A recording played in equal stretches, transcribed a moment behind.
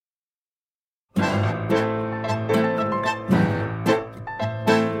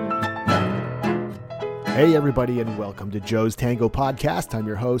Hey everybody, and welcome to Joe's Tango Podcast. I'm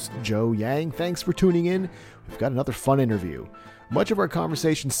your host, Joe Yang. Thanks for tuning in. We've got another fun interview. Much of our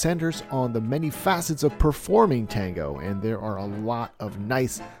conversation centers on the many facets of performing tango, and there are a lot of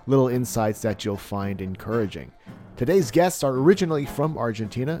nice little insights that you'll find encouraging. Today's guests are originally from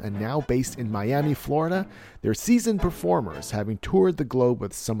Argentina and now based in Miami, Florida. They're seasoned performers, having toured the globe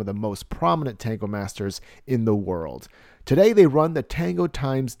with some of the most prominent tango masters in the world. Today, they run the Tango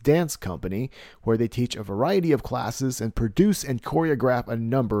Times Dance Company, where they teach a variety of classes and produce and choreograph a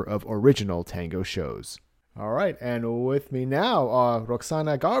number of original tango shows. All right, and with me now,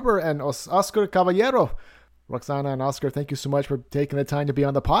 Roxana Garber and Oscar Caballero. Roxana and Oscar, thank you so much for taking the time to be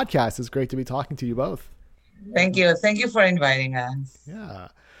on the podcast. It's great to be talking to you both. Thank you. Thank you for inviting us. Yeah.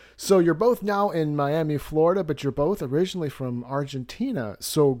 So you're both now in Miami, Florida, but you're both originally from Argentina.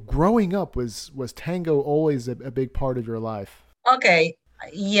 So growing up, was tango always a big part of your life? Okay.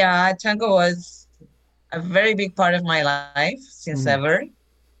 Yeah, tango was a very big part of my life since ever.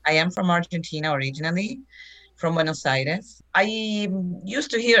 I am from Argentina originally, from Buenos Aires. I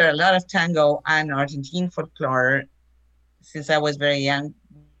used to hear a lot of tango and Argentine folklore since I was very young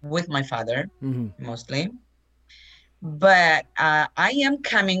with my father, mostly. But I am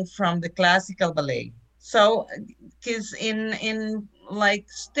coming from the classical ballet. So, because in like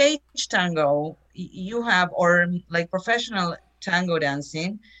stage tango, you have, or like professional tango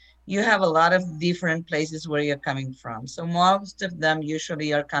dancing, you have a lot of different places where you're coming from. So most of them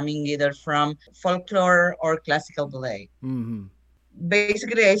usually are coming either from folklore or classical ballet. Mm-hmm.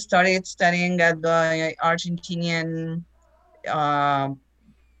 Basically, I started studying at the Argentinian uh,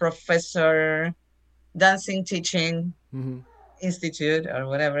 professor dancing teaching institute or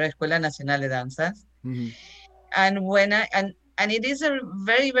whatever, Escuela Nacional de Danzas. And when and it is a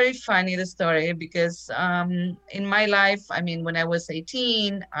very, very funny the story because in my life, I mean, when I was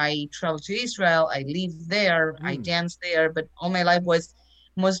 18, I traveled to Israel, I lived there, I danced there, but all my life was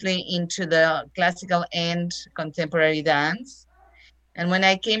mostly into the classical and contemporary dance. And when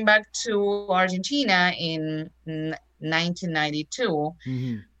I came back to Argentina in 1992,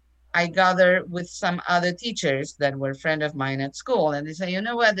 I gathered with some other teachers that were friends of mine at school, and they say, you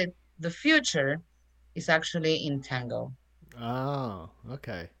know what, the future is actually in tango. Oh,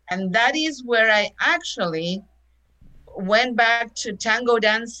 okay. And that is where I actually went back to tango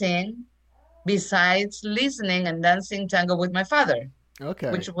dancing besides listening and dancing tango with my father. Okay.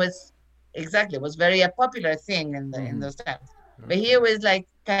 Which was was very a popular thing in those times. But here was like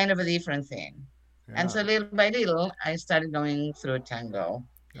kind of a different thing. Yeah. And so little by little, I started going through tango.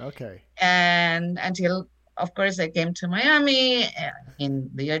 Okay. And until, of course, I came to Miami in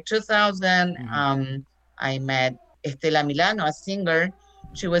the year 2000. I met Estela Milano, a singer.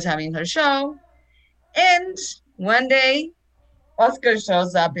 She was having her show. And one day, Oscar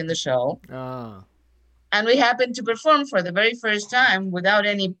shows up in the show. And we happened to perform for the very first time without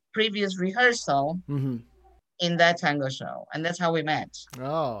any previous rehearsal in that tango show. And that's how we met.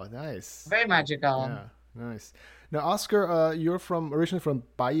 Oh, nice. Very magical. Yeah, nice. Now, Oscar, you're originally from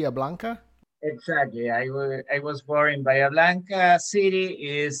Bahia Blanca? Exactly. I was born in Bahia Blanca city,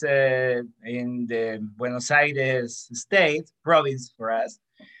 is in the Buenos Aires state, province for us.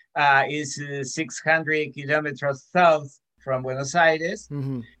 Is 600 kilometers south from Buenos Aires.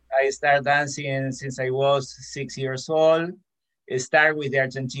 I started dancing since I was 6 years old. I started with the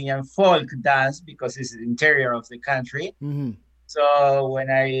Argentinian folk dance because it's the interior of the country. So when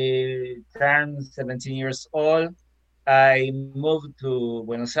I turned 17 years old, I moved to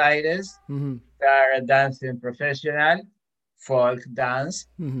Buenos Aires, started dancing professional folk dance.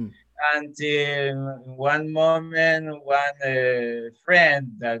 Until one moment, one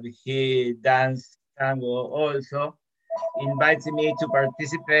friend that he danced tango also invited me to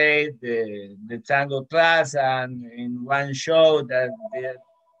participate the tango class and in one show that they're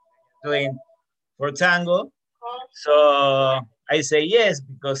doing for tango. So I say yes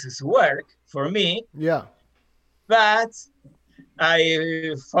because it's work for me. Yeah. But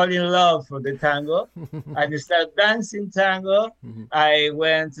I fall in love for the tango. I started dancing tango. I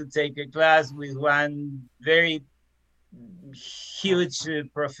went to take a class with one very huge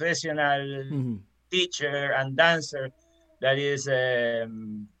professional teacher and dancer that is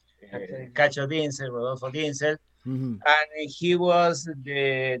Cacho Dinsel, Rodolfo Dinsel. And he was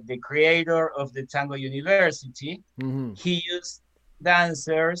the creator of the Tango University. He used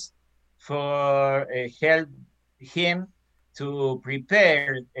dancers for help him to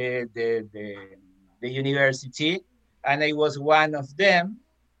prepare the university, and I was one of them.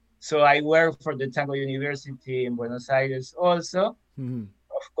 So I worked for the Tango University in Buenos Aires also.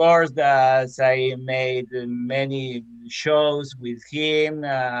 Of course, I made many shows with him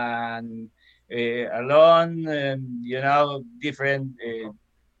and alone, different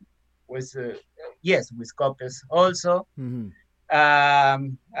with yes, with couples also. Mm-hmm.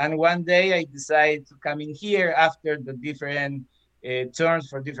 And one day I decided to come in here after the different turns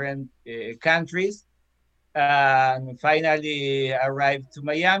for different countries, and finally arrived to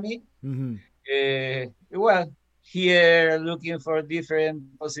Miami. Mm-hmm. Well, here looking for different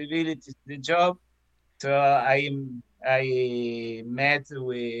possibilities, the job. So I met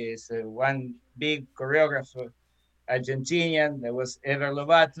with one big choreographer, Argentinian, that was Ever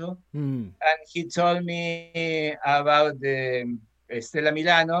Lovato, Mm-hmm. and he told me about the Stella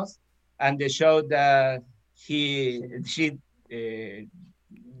Milanos and the show that she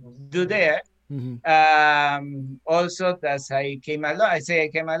do there. Mm-hmm. Also, as I came alone, I say I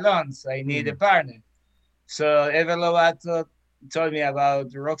came alone, so I need a Mm-hmm. partner. So Ever Lovato told me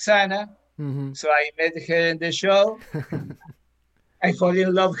about Roxana. Mm-hmm. So I met her in the show. I fall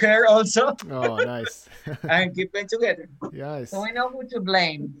in love her also, Oh, nice. and keep going together. Nice. So we know who to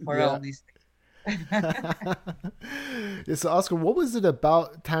blame for Yeah. all these things. Yeah, so Oscar, what was it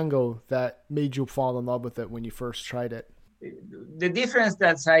about tango that made you fall in love with it when you first tried it? The difference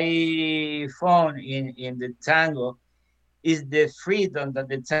that I found in the tango is the freedom that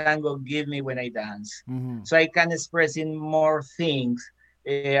the tango give me when I dance. Mm-hmm. So I can express in more things.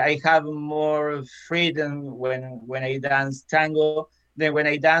 I have more freedom when I dance tango than when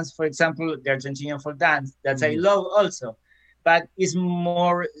I dance, for example, the Argentinian folk dance that I Mhm. love also, but it's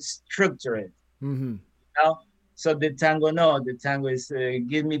more structured. Mm-hmm. Know? So the tango, no, the tango is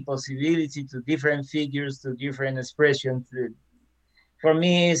give me possibility to different figures, to different expressions. For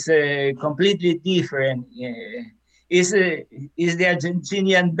me, it's completely different. It's, it's the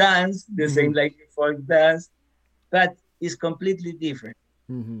Argentinian dance, the same like the folk dance, but it's completely different.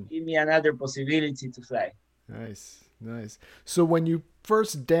 Mm-hmm. Give me another possibility to fly. Nice, nice. So when you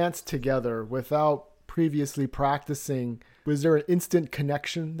first danced together without previously practicing, was there an instant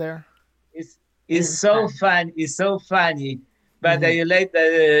connection there? It's it's so fun. It's so funny. But I like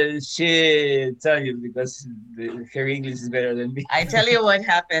that she tell you because her English is better than me. I tell you what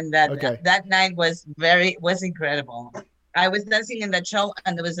happened that Okay. that night was incredible. I was dancing in that show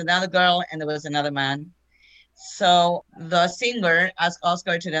and there was another girl and there was another man. So the singer asked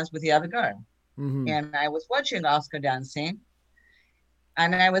Oscar to dance with the other girl. Mm-hmm. And I was watching Oscar dancing.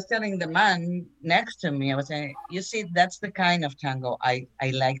 And I was telling the man next to me, I was saying, you see, that's the kind of tango I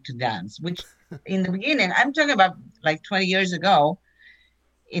like to dance, which in the beginning, I'm talking about like 20 years ago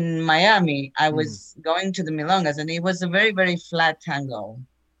in Miami, I was going to the Milongas and it was a very, very flat tango.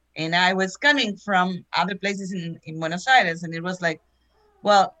 And I was coming from other places in Buenos Aires and it was like,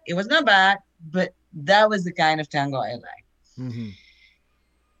 well, it was not bad, but that was the kind of tango I like. Mm-hmm.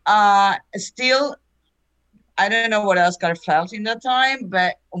 Still, I don't know what Oscar felt in that time,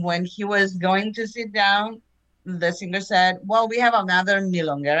 but when he was going to sit down, the singer said, well, we have another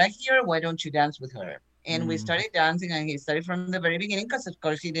milonguera here. Why don't you dance with her? And we started dancing, and he started from the very beginning because, of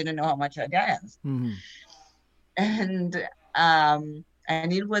course, he didn't know how much I danced. Mm-hmm. And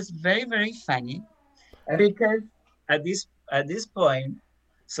it was very, very funny because at this point,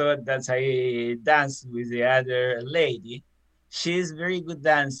 so that I danced with the other lady. She's very good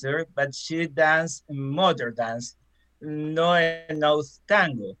dancer, but she dance modern dance, no enough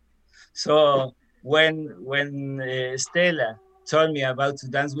tango. So when Stella told me about to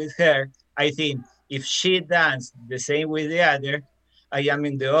dance with her, I think if she danced the same with the other, I am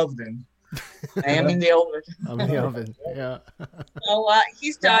in the oven. I am in the oven. I'm in the oven. Yeah. So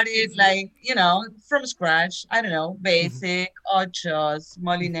he started like, from scratch. I don't know, basic, ochos,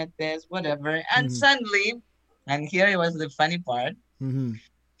 molinetes, whatever. And suddenly, and here was the funny part,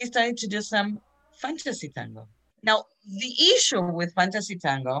 he started to do some fantasy tango. Now, the issue with fantasy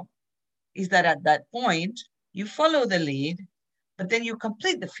tango is that at that point, you follow the lead, but then you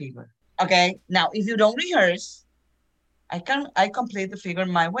complete the figure. Okay, now if you don't rehearse, I complete the figure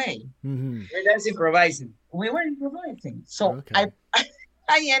my way. Mm-hmm. That's improvising. We were improvising. So Okay.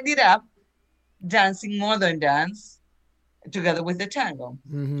 I ended up dancing modern dance together with the tango.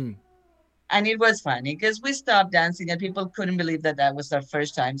 Mm-hmm. And it was funny because we stopped dancing and people couldn't believe that that was our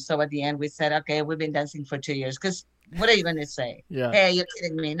first time. So at the end, we said, okay, we've been dancing for 2 years. Because what are you going to say? Yeah. Hey, you're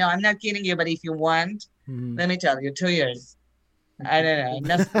kidding me. No, I'm not kidding you. But if you want, let me tell you, 2 years. I don't know. It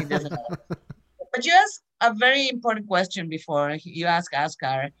doesn't matter. But you asked a very important question before. You asked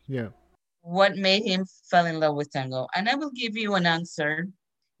Oscar, Yeah. what made him fall in love with tango? And I will give you an answer.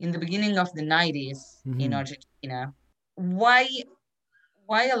 In the beginning of the 90s in Argentina, why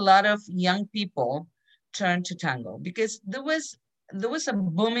a lot of young people turned to tango? Because there was a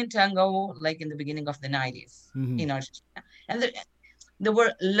boom in tango like in the beginning of the 90s in Argentina. And there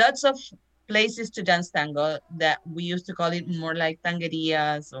were lots of places to dance tango that we used to call it more like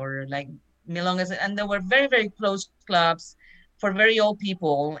tanguerias or like milongas. And there were very, very close clubs for very old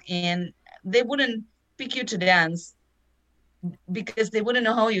people. And they wouldn't pick you to dance because they wouldn't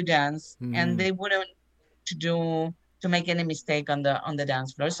know how you dance, and they wouldn't to make any mistake on the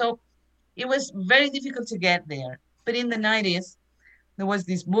dance floor. So it was very difficult to get there. But in the 90s, there was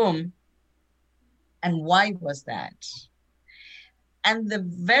this boom. And why was that? And the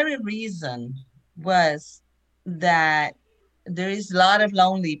very reason was that there is a lot of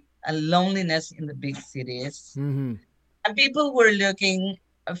loneliness in the big cities. Mm-hmm. And people were looking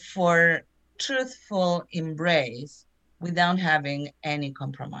for truthful embrace without having any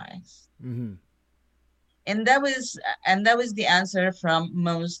compromise. Mm-hmm. And that was the answer from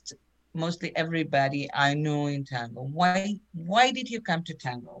mostly everybody I knew in tango. Why did you come to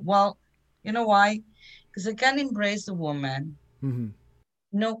tango? Well, you know why? Because I can embrace a woman, Mm-hmm.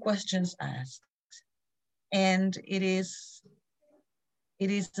 no questions asked. And it is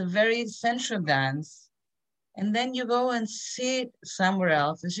a very sensual dance. And then you go and sit somewhere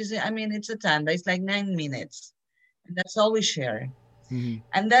else. And she said, I mean, it's a tanda, it's like 9 minutes. And that's all we share. Mm-hmm.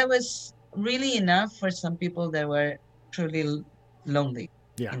 And that was really enough for some people that were truly lonely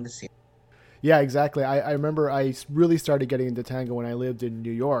in the city. Yeah, exactly. I remember I really started getting into tango when I lived in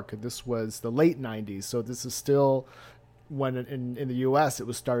New York. This was the late 90s. So this is still when in the US it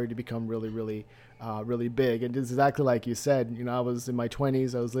was starting to become really, really, really big. And it's exactly like you said, you know, I was in my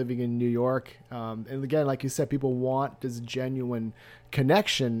 20s, I was living in New York. And again, like you said, people want this genuine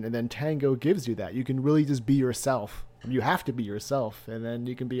connection, and then tango gives you that. You can really just be yourself. You have to be yourself, and then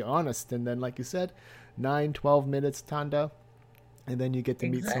you can be honest. And then, like you said, 9-12 minutes tanda, and then you get to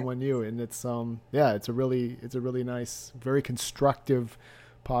meet someone new. And it's it's a really nice, very constructive,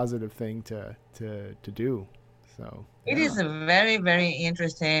 positive thing to do. So it is a very, very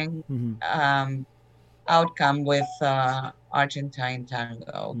interesting outcome with Argentine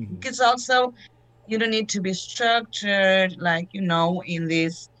tango. Because also you don't need to be structured like, you know, in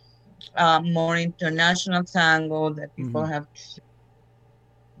this more international tango that people have to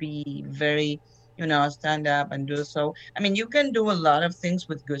be very, you know, stand up and do so. I mean, you can do a lot of things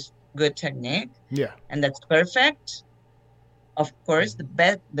with good technique. Yeah. And that's perfect. Of course, the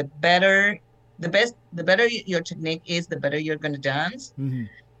better your technique is, the better you're going to dance,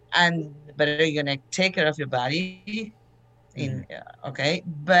 and the better you're going to take care of your body. Okay,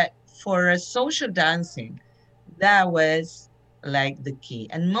 but for social dancing, that was like the key.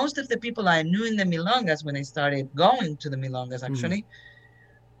 And most of the people I knew in the milongas, when I started going to the milongas, actually,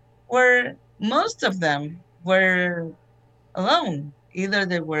 most of them were alone. Either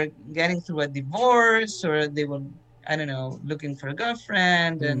they were getting through a divorce, or they were, I don't know, looking for a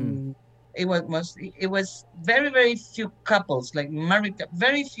girlfriend, and it was very, very few couples, like married,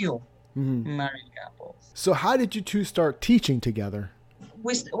 very few married couples. So how did you two start teaching together?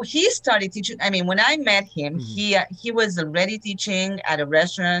 He started teaching. I mean, when I met him, he was already teaching at a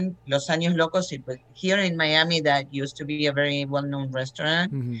restaurant, Los Años Locos, here in Miami. That used to be a very well-known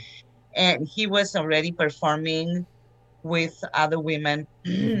restaurant, and he was already performing with other women,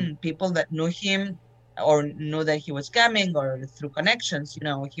 people that knew him or knew that he was coming, or through connections, you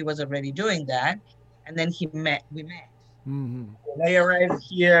know, he was already doing that. And then we met. When I arrived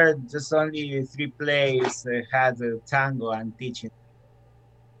here, just only 3 places had tango and teaching.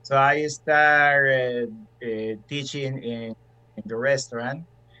 So I started teaching in the restaurant,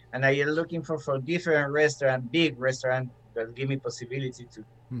 and I am looking for different big restaurant that give me possibility to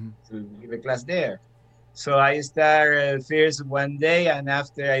give a class there. So I start first one day, and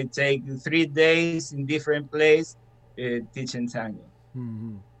after I take 3 days in different place teaching tango.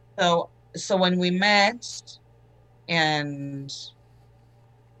 So when we met, and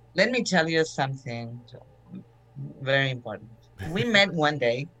let me tell you something very important. We met one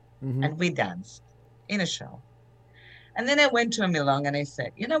day and we danced in a show. And then I went to a milonga and I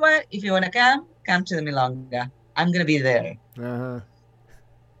said, you know what? If you want to come to the milonga. I'm going to be there.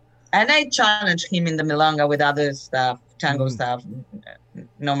 And I challenged him in the milonga with other stuff, tango stuff,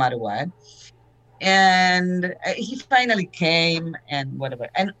 no matter what. And he finally came and whatever.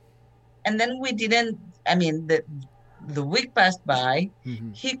 And then we didn't, I mean, the week passed by.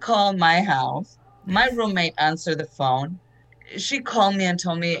 He called my house. My roommate answered the phone. She called me and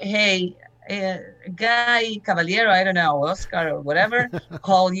told me, hey, Guy Caballero, I don't know, Oscar or whatever,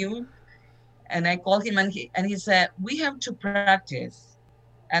 call you. And I called him, and he said, we have to practice.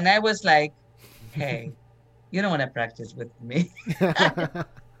 And I was like, hey, you don't want to practice with me.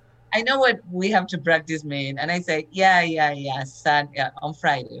 I know what we have to practice mean. And I say, yeah, on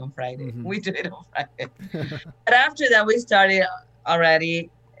Friday. We do it on Friday. But after that, we started already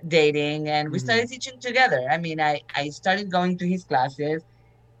dating, and we Mhm. started teaching together. I mean, I started going to his classes,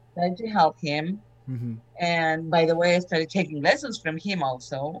 tried to help him. Mhm. And by the way, I started taking lessons from him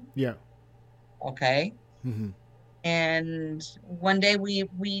also. Yeah. Okay. Mhm. And one day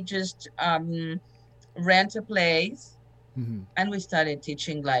we just rent a place, Mhm. and we started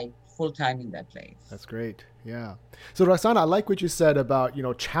teaching like full time in that place. That's great. Yeah. So Roxana, I like what you said about,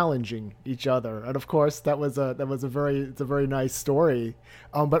 challenging each other. And of course it's a very nice story.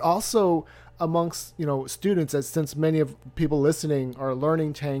 But also amongst, students, as since many of people listening are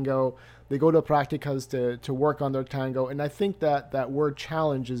learning tango, they go to practicas to work on their tango. And I think that word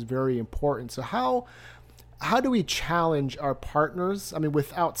challenge is very important. So how do we challenge our partners? I mean,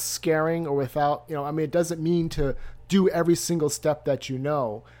 without scaring or without, it doesn't mean to do every single step that you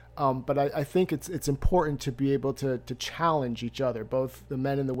know. But I think it's important to be able to challenge each other, both the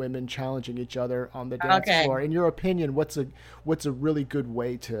men and the women challenging each other on the dance Okay. floor. In your opinion, what's a really good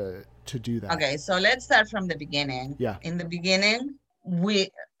way to do that? Okay, so let's start from the beginning. Yeah. In the beginning,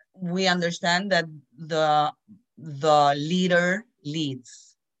 we understand that the leader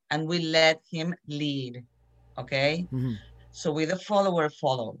leads, and we let him lead. Okay? Mm-hmm. So we the follower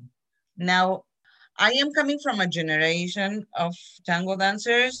follow. Now, I am coming from a generation of tango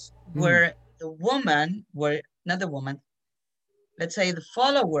dancers where the woman, where not the woman, let's say the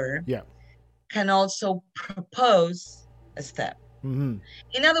follower Yeah. can also propose a step. Mm-hmm.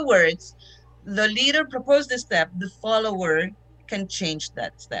 In other words, the leader proposed the step, the follower can change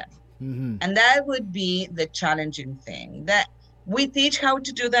that step. Mm-hmm. And that would be the challenging thing. That we teach how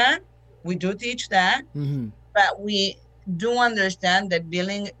to do that. We do teach that, Mm-hmm. but we do understand that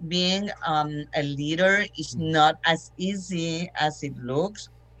being a leader is not as easy as it looks.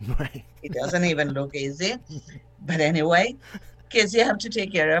 Right. It doesn't even look easy. But anyway, because you have to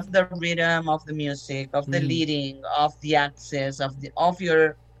take care of the rhythm of the music, of the leading, of the access, of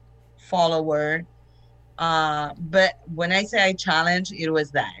your follower. But when I say I challenge, it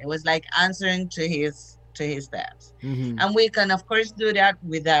was that. It was like answering to his steps. Mm-hmm. And we can of course do that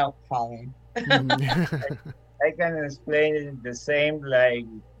without falling. Mm-hmm. I can explain the same, like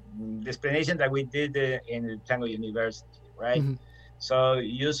the explanation that we did in the Tango University, right? Mm-hmm. So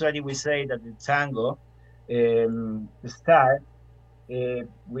usually we say that the tango start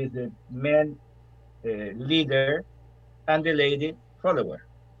with the man leader and the lady follower.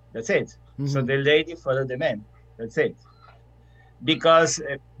 That's it. Mm-hmm. So the lady follow the man. That's it. Because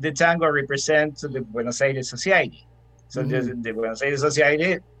the tango represents the Buenos Aires society. So the Buenos Aires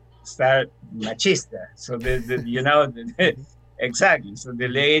society start machista. So exactly. So the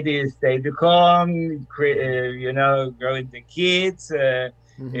ladies stay at home, growing the kids,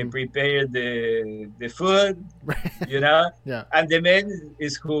 prepare the food, Yeah. and the men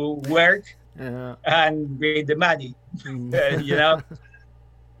is who work and bring the money,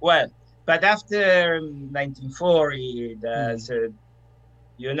 Well, but after 1940, that's,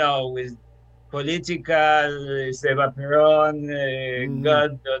 with political, Esteban Perón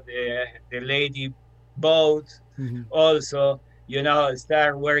got the lady vote. Also,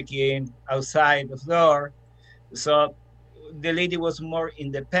 start working outside the floor. So the lady was more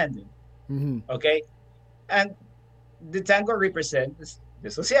independent. Okay. And the tango represents the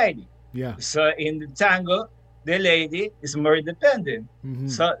society. Yeah. So in the tango, the lady is more independent.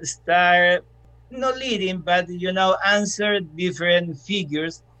 So start not leading, but answer different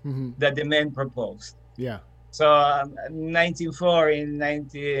figures that the men proposed. Yeah. So 1940,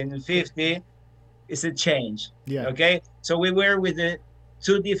 1950 is a change. Yeah. Okay. So we were with the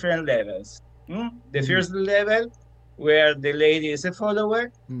two different levels. The first level where the lady is a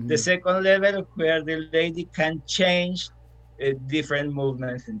follower. The second level where the lady can change different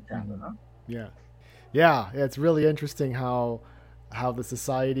movements in tango. No? Yeah. Yeah, it's really interesting how the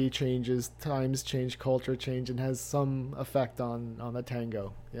society changes, times change, culture change, and has some effect on the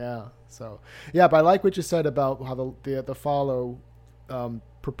tango. Yeah. So yeah, but I like what you said about how the follow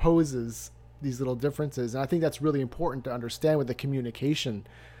proposes these little differences, and I think that's really important to understand with the communication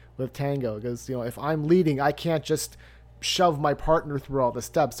with tango, because if I'm leading, I can't just shove my partner through all the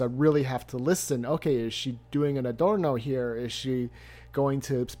steps. I really have to listen. Okay, is she doing an adorno here? Is she going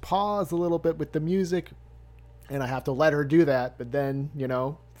to pause a little bit with the music? And I have to let her do that. But then,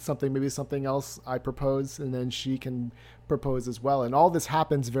 maybe something else I propose, and then she can propose as well. And all this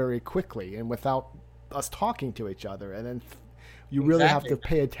happens very quickly and without us talking to each other. And then you really have to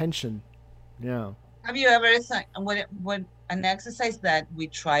pay attention. Yeah. Have you ever thought what an exercise that we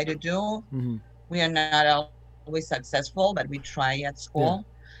try to do? We are not always successful, but we try at school.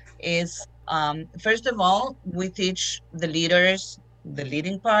 Is first of all, we teach the leaders the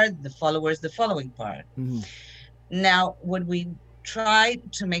leading part, the followers the following part. Now, what we try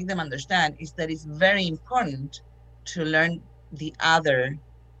to make them understand is that it's very important to learn the other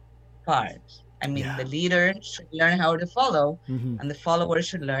part. I mean, the leader should learn how to follow, and the follower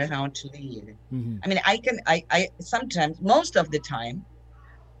should learn how to lead. I mean, I sometimes, most of the time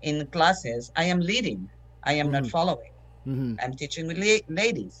in classes, I am leading. I am not following. I'm teaching with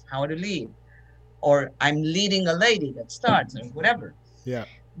ladies how to lead, or I'm leading a lady that starts, or whatever. Yeah.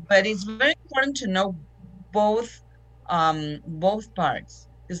 But it's very important to know both parts,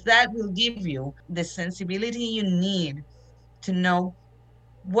 because that will give you the sensibility you need to know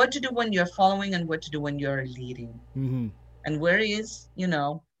what to do when you're following and what to do when you're leading. And where is,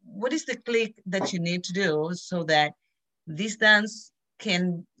 what is the click that you need to do so that this dance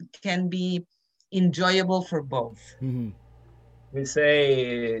can be enjoyable for both. We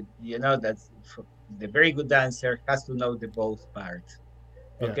say, that the very good dancer has to know the both parts.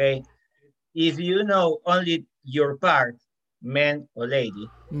 Okay. If you know only your part, man or lady,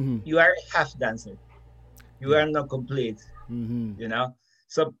 you are a half dancer. You are not complete,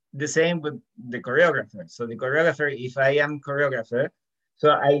 So the same with the choreographer. So the choreographer, if I am choreographer,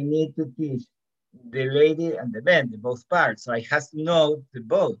 so I need to teach the lady and the man, the both parts. So I have to know the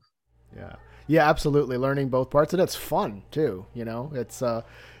both. Yeah. Yeah, absolutely. Learning both parts. And it's fun too. It's,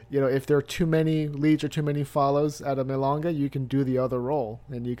 if there are too many leads or too many follows at a milonga, you can do the other role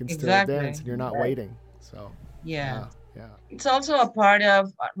and you can still dance and you're not waiting. So, yeah. Yeah. It's also a part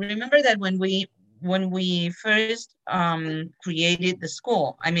of, remember that when we first created the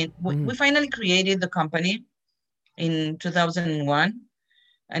school, I mean, we finally created the company in 2001,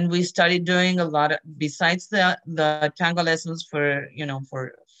 and we started doing a lot of, besides the tango lessons for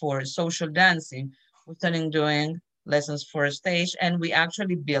social dancing, we started doing lessons for stage, and we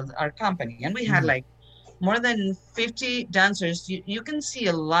actually built our company, and we had like more than 50 dancers. You can see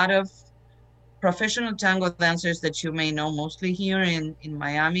a lot of professional tango dancers that you may know, mostly here in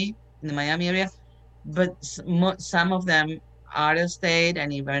Miami, in the Miami area, but some of them out of state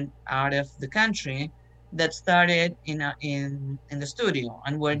and even out of the country that started in the studio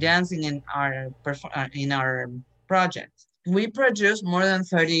and were dancing in our project. We produced more than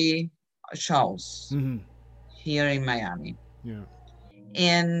 30 shows here in Miami. Yeah.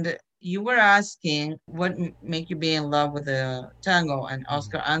 And you were asking what make you be in love with the tango, and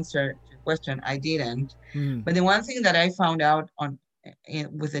Oscar answered your question. I didn't. But the one thing that I found out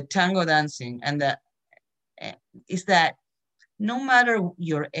with the tango dancing and that is that no matter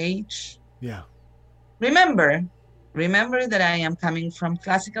your age, remember that I am coming from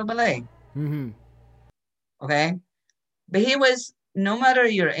classical ballet. Okay, but he was, no matter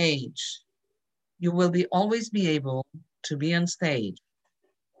your age, you will always be able to be on stage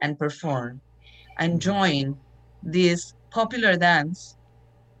and perform and join this popular dance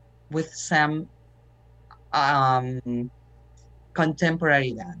with some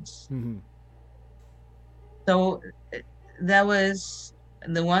contemporary dance. So that was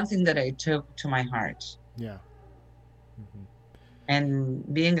the one thing that I took to my heart. Yeah. And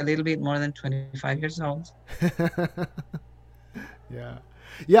being a little bit more than 25 years old. Yeah.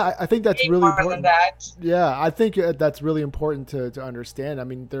 Yeah, I think that's really important. Yeah, I think that's really important to understand. I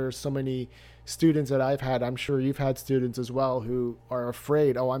mean, there are so many students that I've had. I'm sure you've had students as well who are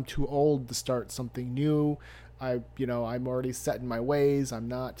afraid, oh, I'm too old to start something new. I'm already set in my ways. I'm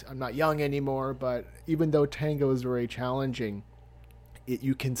not young anymore. But even though tango is very challenging,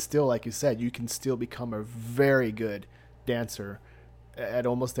 you can still, like you said, you can still become a very good dancer at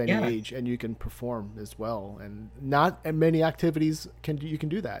almost any age, and you can perform as well. And not many activities you can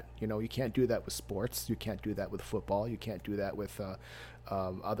do that. You can't do that with sports. You can't do that with football. You can't do that with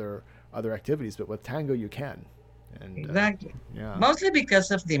other activities. But with tango, you can. And, exactly. Mostly because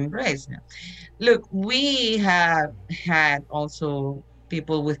of the embrace. Look, we have had also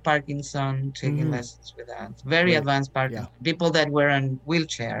people with Parkinson taking lessons with us. Very advanced Parkinson. People that were in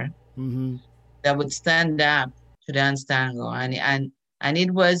wheelchair that would stand up to dance tango, and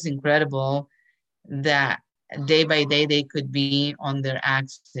it was incredible that day by day they could be on their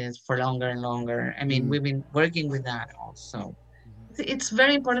axis for longer and longer. I mean, we've been working with that also. It's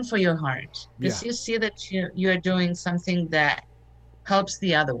very important for your heart, because you see that you are doing something that helps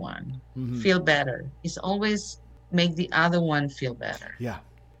the other one feel better. It's always make the other one feel better.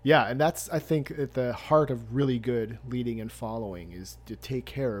 Yeah, and that's, I think, at the heart of really good leading and following, is to take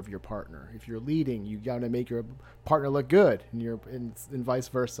care of your partner. If you're leading, you got to make your partner look good, and vice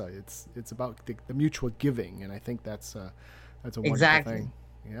versa. It's about the mutual giving, and I think that's a wonderful thing.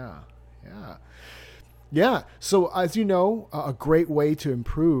 Yeah. So as you know, a great way to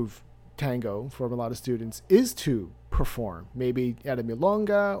improve tango for a lot of students is to perform, maybe at a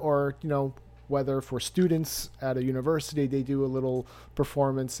milonga or whether for students at a university, they do a little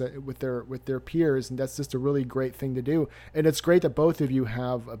performance with their peers, and that's just a really great thing to do. And it's great that both of you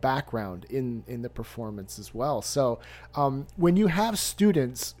have a background in the performance as well. So when you have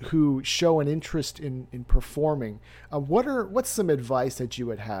students who show an interest in performing, what's some advice that you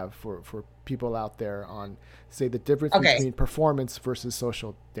would have for people out there on, say, the difference between performance versus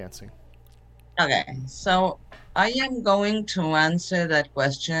social dancing? Okay, so I am going to answer that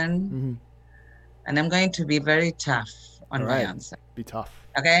question, and I'm going to be very tough on my answer. Be tough.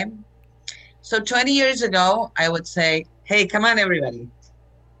 Okay, so 20 years ago, I would say, "Hey, come on, everybody,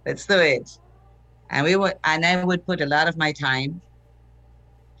 let's do it," and I would put a lot of my time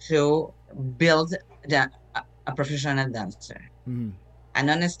to build a professional dancer, and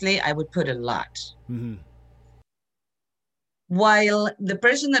honestly, I would put a lot. While the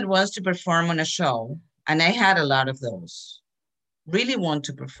person that wants to perform on a show, and I had a lot of those, really want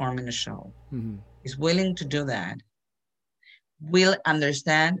to perform in a show, is willing to do that, will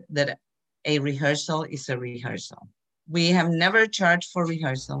understand that a rehearsal is a rehearsal. We have never charged for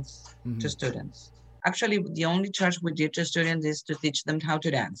rehearsals to students. Actually, the only charge we did to students is to teach them how to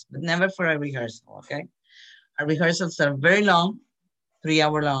dance, but never for a rehearsal, okay? Our rehearsals are very long, 3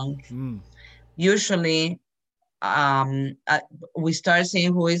 hour long. Usually, we start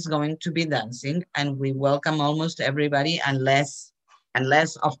seeing who is going to be dancing, and we welcome almost everybody, unless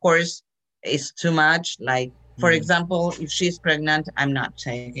of course it's too much. Like, for example, if she's pregnant, I'm not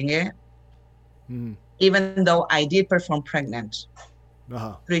taking it, even though I did perform pregnant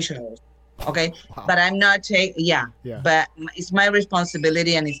 3 shows. Okay, wow. But I'm not taking. But it's my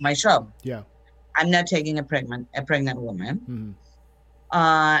responsibility and it's my show. I'm not taking a pregnant woman.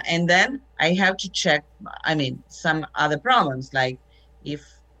 And then I have to check, some other problems, like if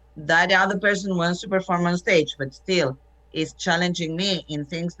that other person wants to perform on stage, but still is challenging me in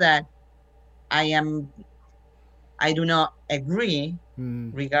things that I do not agree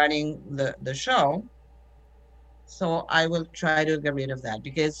regarding the show. So I will try to get rid of that,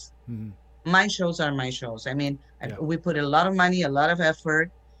 because my shows are my shows. We put a lot of money, a lot of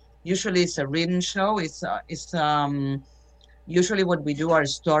effort. Usually it's a written show. Usually what we do are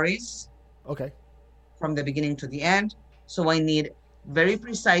stories. Okay. From the beginning to the end. So I need very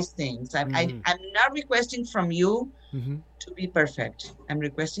precise things. I'm not requesting from you to be perfect. I'm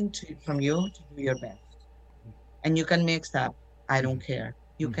requesting from you to do your best. And you can mix up. I don't care.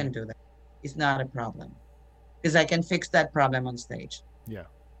 You can do that. It's not a problem. Because I can fix that problem on stage. Yeah.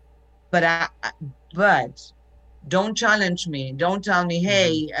 But don't challenge me. Don't tell me,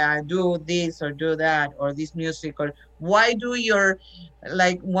 hey, do this or do that, or this music, or why do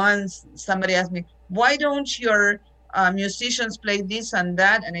once somebody asked me, why don't your musicians play this and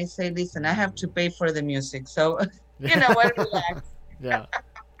that? And I say, listen, I have to pay for the music. So, you know what, relax. Yeah.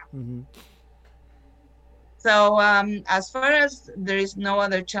 So as far as there is no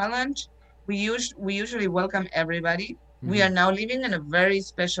other challenge, we usually welcome everybody. We are now living in a very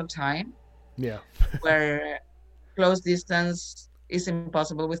special time. Yeah. Where close distance is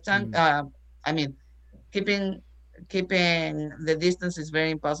impossible with tango. Keeping the distance is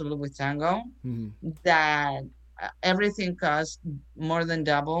very impossible with tango. That everything costs more than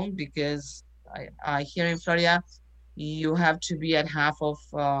double, because here in Florida, you have to be at half of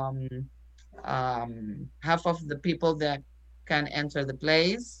the people that can enter the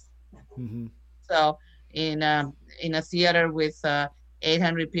place. So in a theater with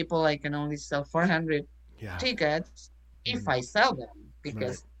 800 people, I can only sell 400 tickets if I sell them,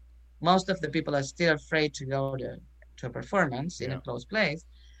 because most of the people are still afraid to go to a performance in a closed place.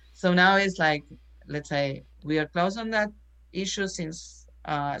 So now it's like, let's say we are closed on that issue since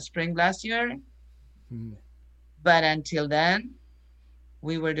spring last year. But until then,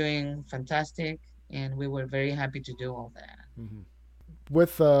 we were doing fantastic, and we were very happy to do all that.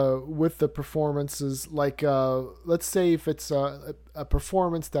 With the performances, like let's say if it's a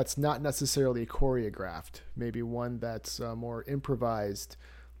performance that's not necessarily choreographed, maybe one that's more improvised,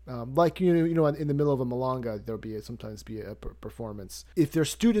 like in the middle of a milonga, there'll sometimes be a performance. If there's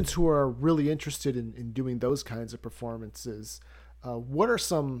students who are really interested in doing those kinds of performances, what's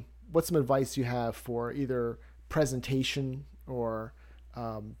some advice you have for either presentation or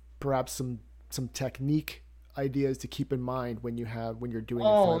perhaps some technique ideas to keep in mind when you're doing it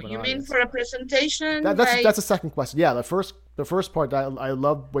in front of an you audience? Mean for a presentation? That's a second question. Yeah, the first part, I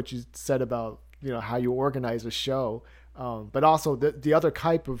love what you said about how you organize a show, but also the other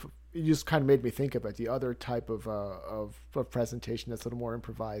type of, you just kind of made me think of it, the other type of presentation that's a little more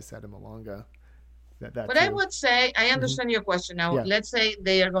improvised at a milonga. But I would say, I understand your question now. Yeah. Let's say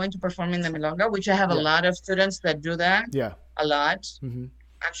they are going to perform in the milonga, which I have a lot of students that do that. Yeah, a lot.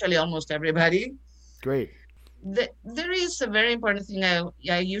 actually almost everybody. Great. There is a very important thing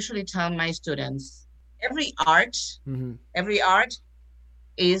I usually tell my students. Every art, Mm-hmm. every art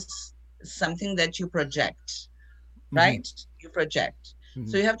is something that you project, Mm-hmm. right? You project. So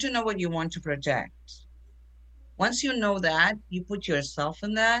Mm-hmm. you have to know what you want to project. Once you know that, you put yourself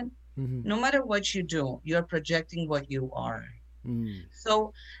in that, Mm-hmm. no matter what you do, you're projecting what you are. Mm-hmm.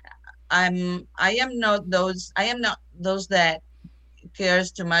 So I am not those that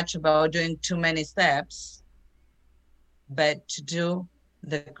cares too much about doing too many steps, but to do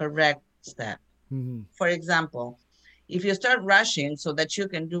the correct step. Mm-hmm. For example, if you start rushing so that you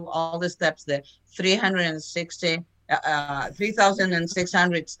can do all the steps, the 360,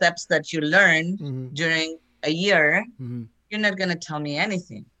 3,600 steps that you learn Mm-hmm. during a year, Mm-hmm. you're not going to tell me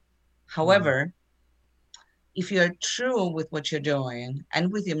anything. Mm-hmm. However, if you're true with what you're doing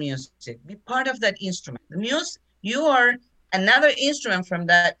and with your music, be part of that instrument. The music, you are another instrument from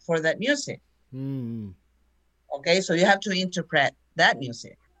that for that music. Mm-hmm. Okay, so you have to interpret that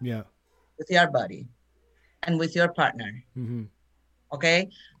music Yeah. with your body and with your partner. Mm-hmm. Okay,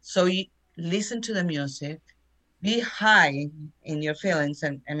 so you listen to the music, be high in your feelings,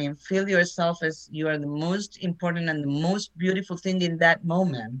 and I mean, feel yourself as you are the most important and the most beautiful thing in that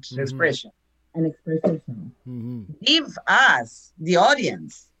moment, Mm-hmm. Expression. and express yourself. Mm-hmm. Give us, the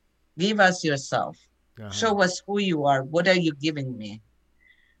audience, give us yourself. Uh-huh. Show us who you are. What are you giving me?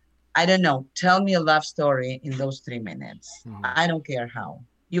 I don't know. Tell me a love story in those 3 minutes. Mm-hmm. I don't care how.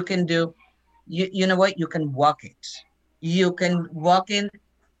 You can do, you know what? You can walk it. You can walk in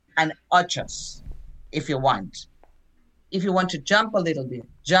an ochos if you want. If you want to jump a little bit,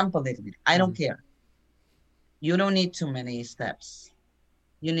 jump a little bit. I don't care. You don't need too many steps.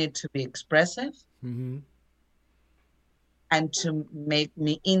 You need to be expressive Mm-hmm. and to make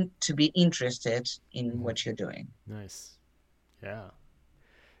me to be interested in what you're doing. Nice. Yeah.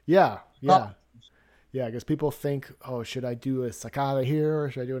 Yeah. Yeah. Oh, Yeah. I guess people think, oh, should I do a sacada here or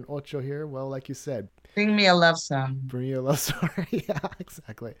should I do an ocho here? Well, like you said, sing me a love song. bring you a love story. Yeah,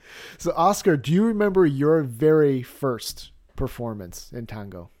 exactly. So, Oscar, do you remember your very first performance in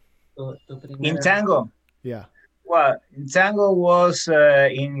tango? In tango, Yeah. well, in tango was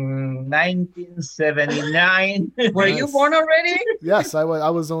in 1979. Were you Nice. born already? Yes, I was. I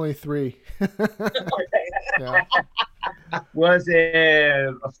was only 3. Yeah. Was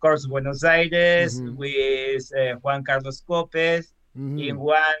of course Buenos Aires Mhm. with Juan Carlos Copes in Mhm.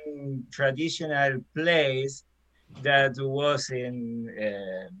 one traditional place that was in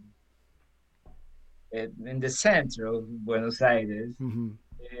the center of Buenos Aires. Mhm.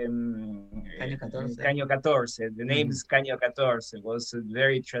 Caño 14. Caño 14. The name is Caño 14. Was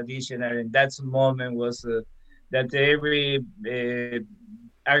very traditional, and that moment was that every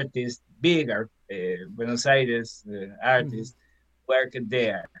artist, bigger Buenos Aires artist, worked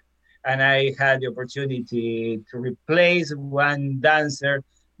there. And I had the opportunity to replace one dancer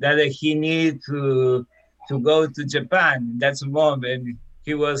that he needed to go to Japan. That's a moment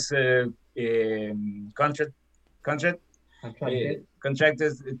he was contract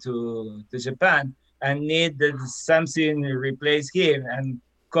contracted to Japan and needed something to replace him and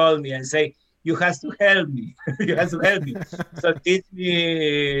called me and say, you have to help me. You have to help me. So teach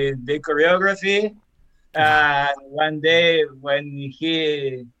me the choreography. And one day when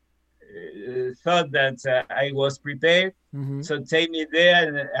he thought that I was prepared, Mhm. so take me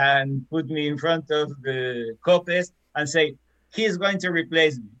there and put me in front of the Copes and say, he's going to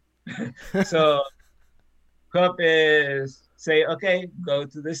replace me. So Copes say, okay, go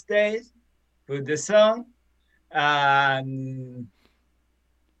to the stage, put the song, and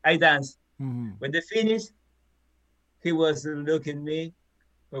I danced. Mhm. When they finished, he was looking at me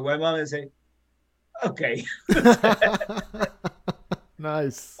for one moment and say, okay,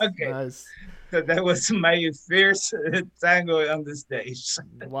 Nice. okay. Nice. So that was my first tango on the stage.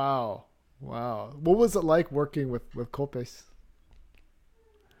 Wow. Wow. What was it like working with Copes?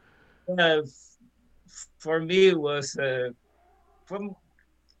 Uh, for me, it was from,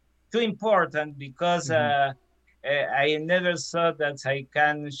 too important because I never thought that I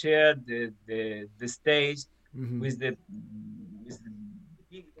can share the stage Mhm. with the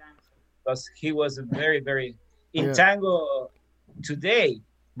big dancer because he was very in Yeah. tango today.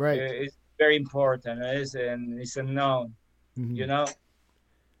 Right. It's very important. It's a known, Mhm. you know.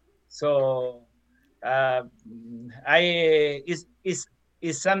 So I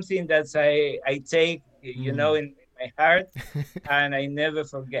is something that I take, you know, in my heart, and I never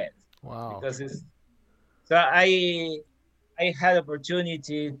forget Wow. because it's so I had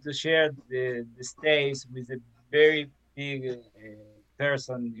opportunity to share the stage with a very big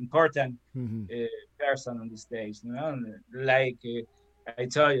person, important Mhm. person on the stage, you know, like I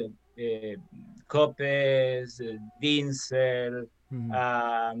told you, copes, dinsel,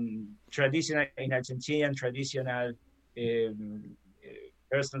 Mm-hmm. traditional in Argentinian traditional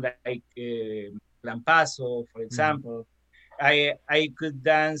person like Lampazo, for Mm-hmm. example. I could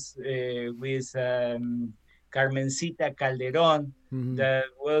dance with Carmencita Calderón, Mm-hmm. that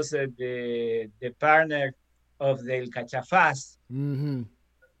was the partner of Del Cachafaz. Mm-hmm.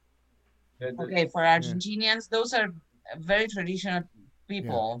 Okay, for Yeah. Argentinians, those are very traditional Yeah.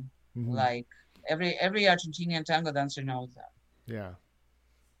 people. Mm-hmm. Like every Argentinian tango dancer knows Yeah.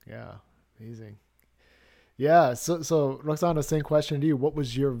 Yeah. Amazing. Yeah. So Roxana, same question to you. What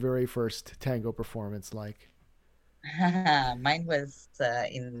was your very first tango performance like? that. Mine was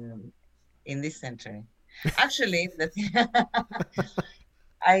in this century. Actually,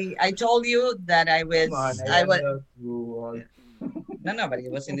 I told you that Come on, I I am was not too old. no, but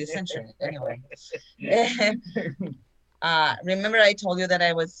it was in this century anyway. Remember I told you that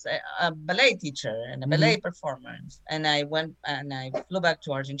I was a ballet teacher and a Mm-hmm. ballet performer, and I went and I flew back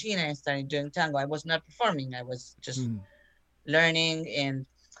to Argentina and started doing tango. I was not performing; I was just Mm-hmm. learning, and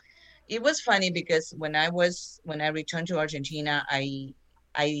it was funny because when I returned to Argentina, I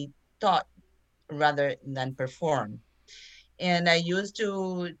taught rather than perform, and I used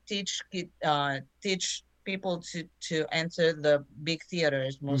to teach people to enter the big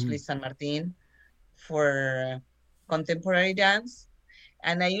theaters, Mm-hmm. mostly San Martin, for contemporary dance.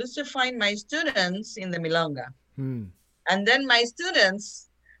 And I used to find my students in the milonga. Mm-hmm. And then my students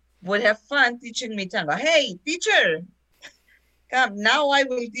would have fun teaching me tango. Hey, teacher, come, now I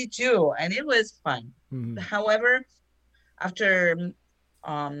will teach you. And it was fun. Mm-hmm. However, after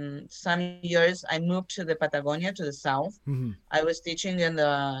some years, I moved to the Patagonia, to the south. Mm-hmm. I was teaching in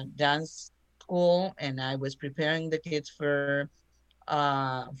the dance school and I was preparing the kids for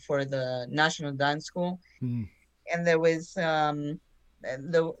the National Dance School. Mm-hmm. And there was the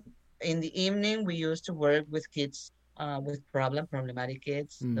in the evening we used to work with kids with problematic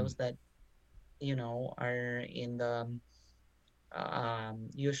kids, Mm-hmm. those that are in the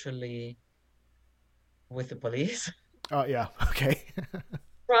usually with the police. Oh yeah. Okay.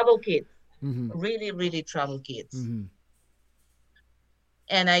 Trouble kids, Mm-hmm. really really trouble kids. Mm-hmm.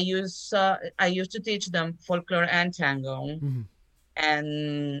 And I used to teach them folklore and tango, Mm-hmm.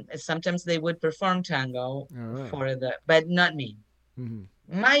 and sometimes they would perform tango All right. for the but not me. Mm-hmm.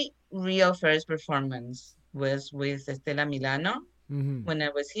 My real first performance was with Estela Milano Mm-hmm. when I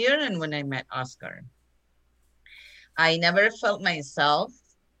was here and when I met Oscar. I never felt myself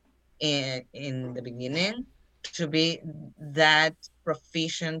in the beginning to be that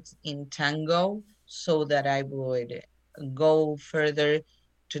proficient in tango so that I would go further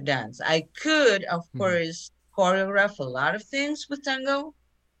to dance. I could, of Mm-hmm. course, choreograph a lot of things with tango,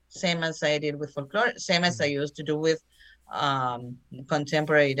 same as I did with folklore, same as I used to do with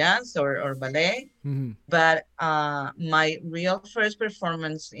contemporary dance or ballet. Mm-hmm. But my real first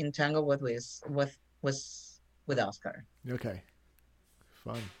performance in tango was with Oscar. Okay.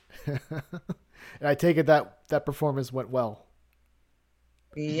 Fun. And I take it that performance went well.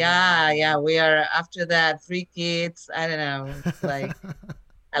 Yeah, we are after that 3 kids. I don't know. It's like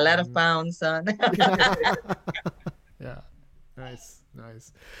a lot of pounds on. Yeah. Nice.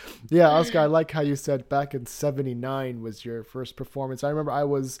 Nice. Yeah, Oscar, I like how you said back in 79 was your first performance. I remember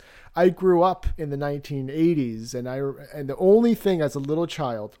I grew up in the 1980s and the only thing as a little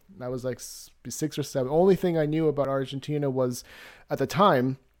child, I was like 6 or 7, only thing I knew about Argentina was at the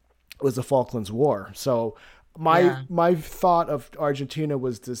time was the Falklands War. So Yeah. my thought of Argentina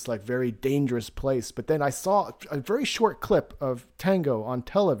was this like very dangerous place, but then I saw a very short clip of tango on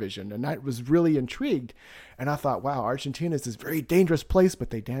television, and I was really intrigued. And I thought, wow, Argentina is this very dangerous place, but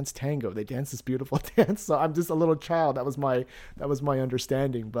they dance tango. They dance this beautiful dance. So I'm just a little child. That was my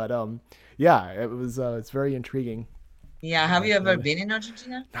understanding. But yeah, it's very intriguing. Yeah. Have you ever been in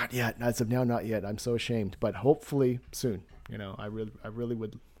Argentina? Not yet. As of now, not yet. I'm so ashamed, but hopefully soon. I really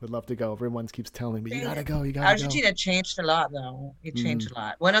would love to go. Everyone keeps telling me, you gotta go, you gotta Argentina changed a lot, though. It changed a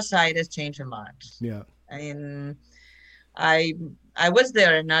lot. Buenos Aires changed a lot. go. Yeah. And I I was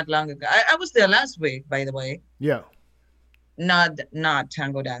there not long ago. I was there last week, by the way. Yeah. Not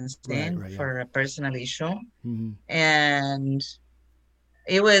tango dancing Right, yeah. for a personal issue. Mm-hmm. And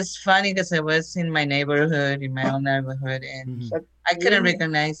it was funny because I was in my neighborhood, in my own neighborhood, and But I couldn't let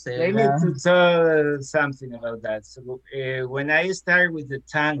recognize me it. to tell something about that. So, when I started with the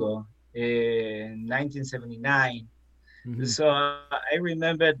tango in 1979, Mm-hmm. so I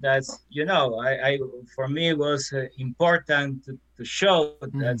remember that, I for me it was important to show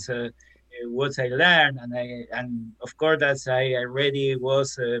that what I learned, and of course that I already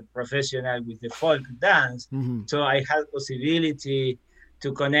was a professional with the folk dance, Mm-hmm. so I had possibility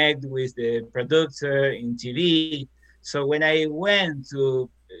to connect with the producer in TV. So when I went to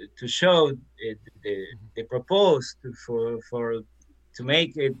show the proposed for to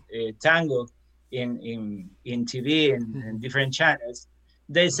make a tango in TV and different channels,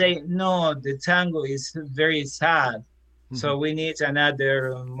 they say no, the tango is very sad, so we need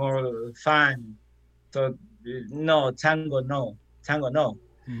another more fun. So no, tango no.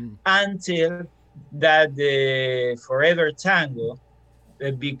 Until that the Forever Tango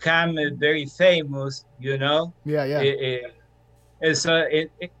become very famous, you know. And so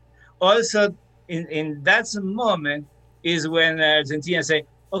also in that moment is when Argentina say,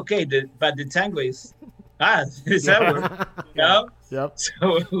 okay, but the tango is it's over, you know. Yep.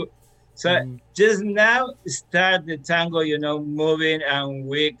 So just now start the tango, you know, moving, and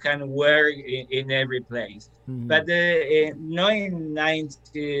we can work in every place. But no, in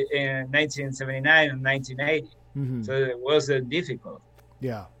 1979 and 1980, so it was difficult.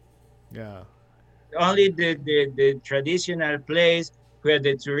 Yeah. Only the traditional place where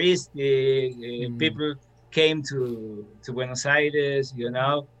the touristic people came to Buenos Aires, you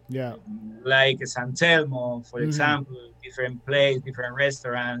know. Yeah. Like San Telmo, for example, different place, different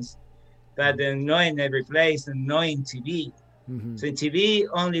restaurants, but not in every place, and not in TV. So in TV,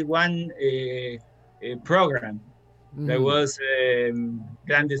 only one program. There was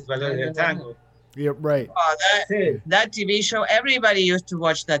Grandes Valores del Tango. Yeah, right. Oh, that TV show, everybody used to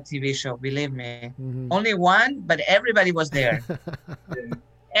watch that TV show, believe me. Only one, but everybody was there.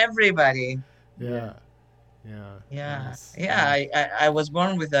 Everybody. Yeah. Nice. I was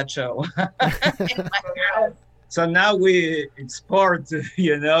born with that show. So now we export,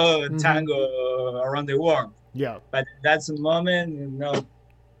 you know, tango around the world. Yeah. But that's a moment, you know.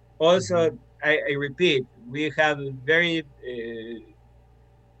 Also, I repeat, we have a very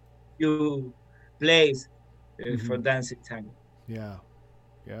few place for dancing tango. Yeah,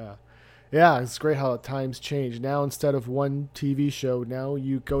 it's great how times change. Now instead of one TV show, now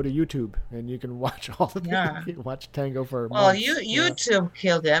you go to YouTube and you can watch all the you can watch tango for months. YouTube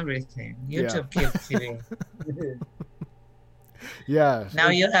killed everything. YouTube killed TV. Now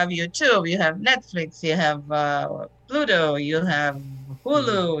you have YouTube, you have Netflix, you have Pluto, you have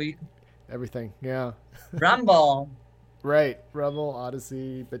Hulu, everything. Rumble. Right, Rumble,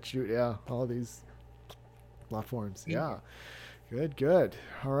 Odyssey, BitChute, all these platforms. Good.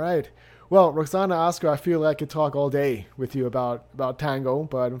 All right. Well, Roxana, Oscar, I feel like I could talk all day with you about tango,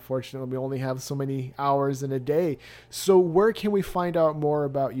 but unfortunately we only have so many hours in a day. So where can we find out more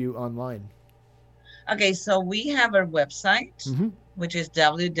about you online? Okay, so we have our website, which is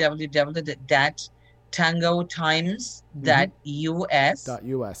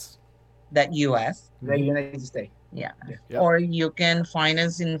www.tangotimes.us. The United States. Or you can find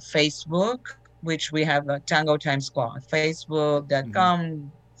us in Facebook, which we have a Tango Times Squad,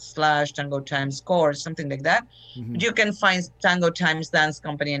 facebook.com/Tango Times Squad, something like that. But you can find Tango Times Dance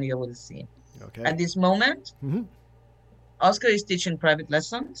Company and you will see. At this moment, Oscar is teaching private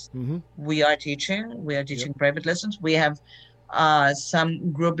lessons. We are teaching private lessons. We have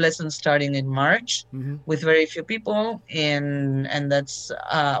some group lessons starting in March with very few people, and that's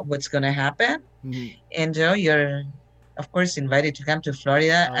what's going to happen. And Joe, you're of course invited to come to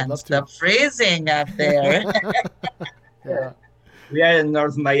Florida and stop freezing up there. We are in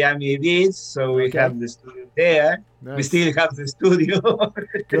North Miami Beach, so we have the studio there. Nice. We still have the studio.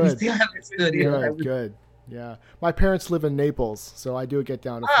 Good. We still have the studio. Good. Yeah. My parents live in Naples, so I do get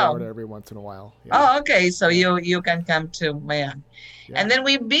down to Florida every once in a while. Oh, okay. So you can come to Miami. And then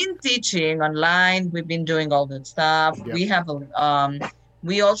we've been teaching online. We've been doing all that stuff. We have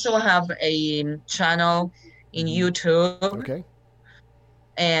we also have a channel in YouTube. Okay.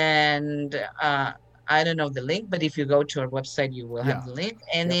 And I don't know the link, but if you go to our website, you will have the link.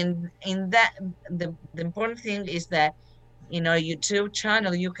 And in that, the important thing is that in our YouTube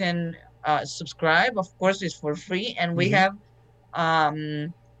channel, you can subscribe. Of course, it's for free. And we have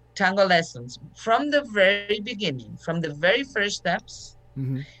tango lessons from the very beginning, from the very first steps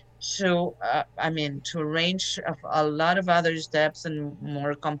to, to a range of a lot of other steps and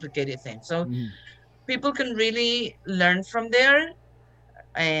more complicated things. So people can really learn from there.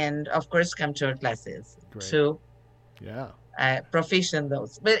 And of course, come to our classes to proficient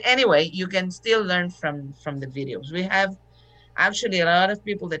those. But anyway, you can still learn from the videos. We have actually a lot of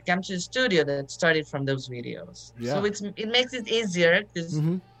people that come to the studio that started from those videos. So it makes it easier because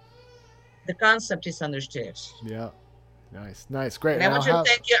the concept is understood. Nice, great. And I want to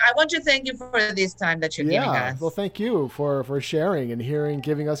thank you. I want to thank you for this time that you're giving us. Well, thank you for sharing and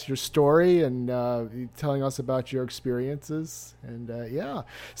giving us your story and telling us about your experiences. And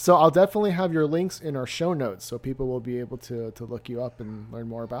so I'll definitely have your links in our show notes so people will be able to look you up and learn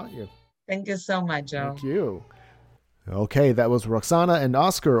more about you. Thank you so much, Joe. Thank you. Okay, that was Roxana and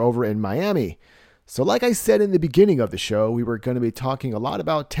Oscar over in Miami. So like I said in the beginning of the show, we were going to be talking a lot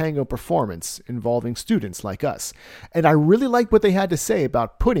about tango performance involving students like us. And I really liked what they had to say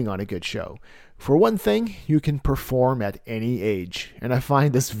about putting on a good show. For one thing, you can perform at any age, and I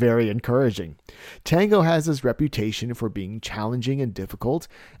find this very encouraging. Tango has this reputation for being challenging and difficult,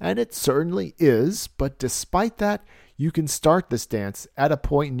 and it certainly is, but despite that, you can start this dance at a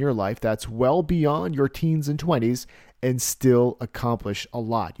point in your life that's well beyond your teens and 20s and still accomplish a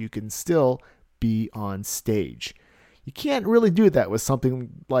lot. You can still be on stage. You can't really do that with something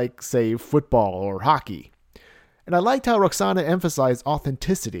like, say, football or hockey. And I liked how Roxana emphasized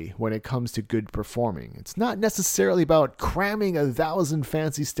authenticity when it comes to good performing. It's not necessarily about cramming 1,000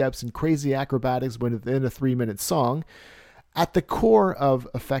 fancy steps and crazy acrobatics within a 3-minute song. At the core of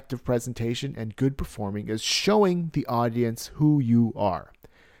effective presentation and good performing is showing the audience who you are.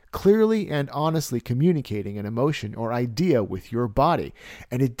 Clearly and honestly communicating an emotion or idea with your body.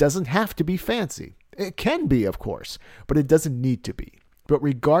 And it doesn't have to be fancy. It can be, of course, but it doesn't need to be. But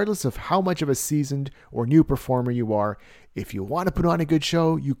regardless of how much of a seasoned or new performer you are, if you want to put on a good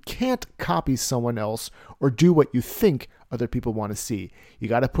show, you can't copy someone else or do what you think other people want to see. You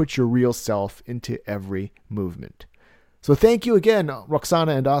got to put your real self into every movement. So thank you again,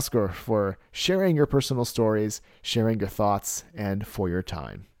 Roxana and Oscar, for sharing your personal stories, sharing your thoughts, and for your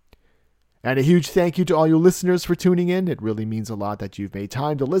time. And a huge thank you to all you listeners for tuning in. It really means a lot that you've made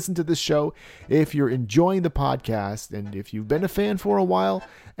time to listen to this show. If you're enjoying the podcast and if you've been a fan for a while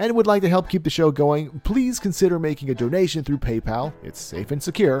and would like to help keep the show going, please consider making a donation through PayPal. It's safe and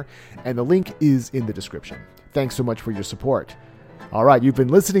secure, and the link is in the description. Thanks so much for your support. All right, you've been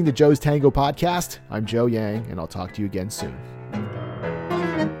listening to Joe's Tango Podcast. I'm Joe Yang, and I'll talk to you again soon.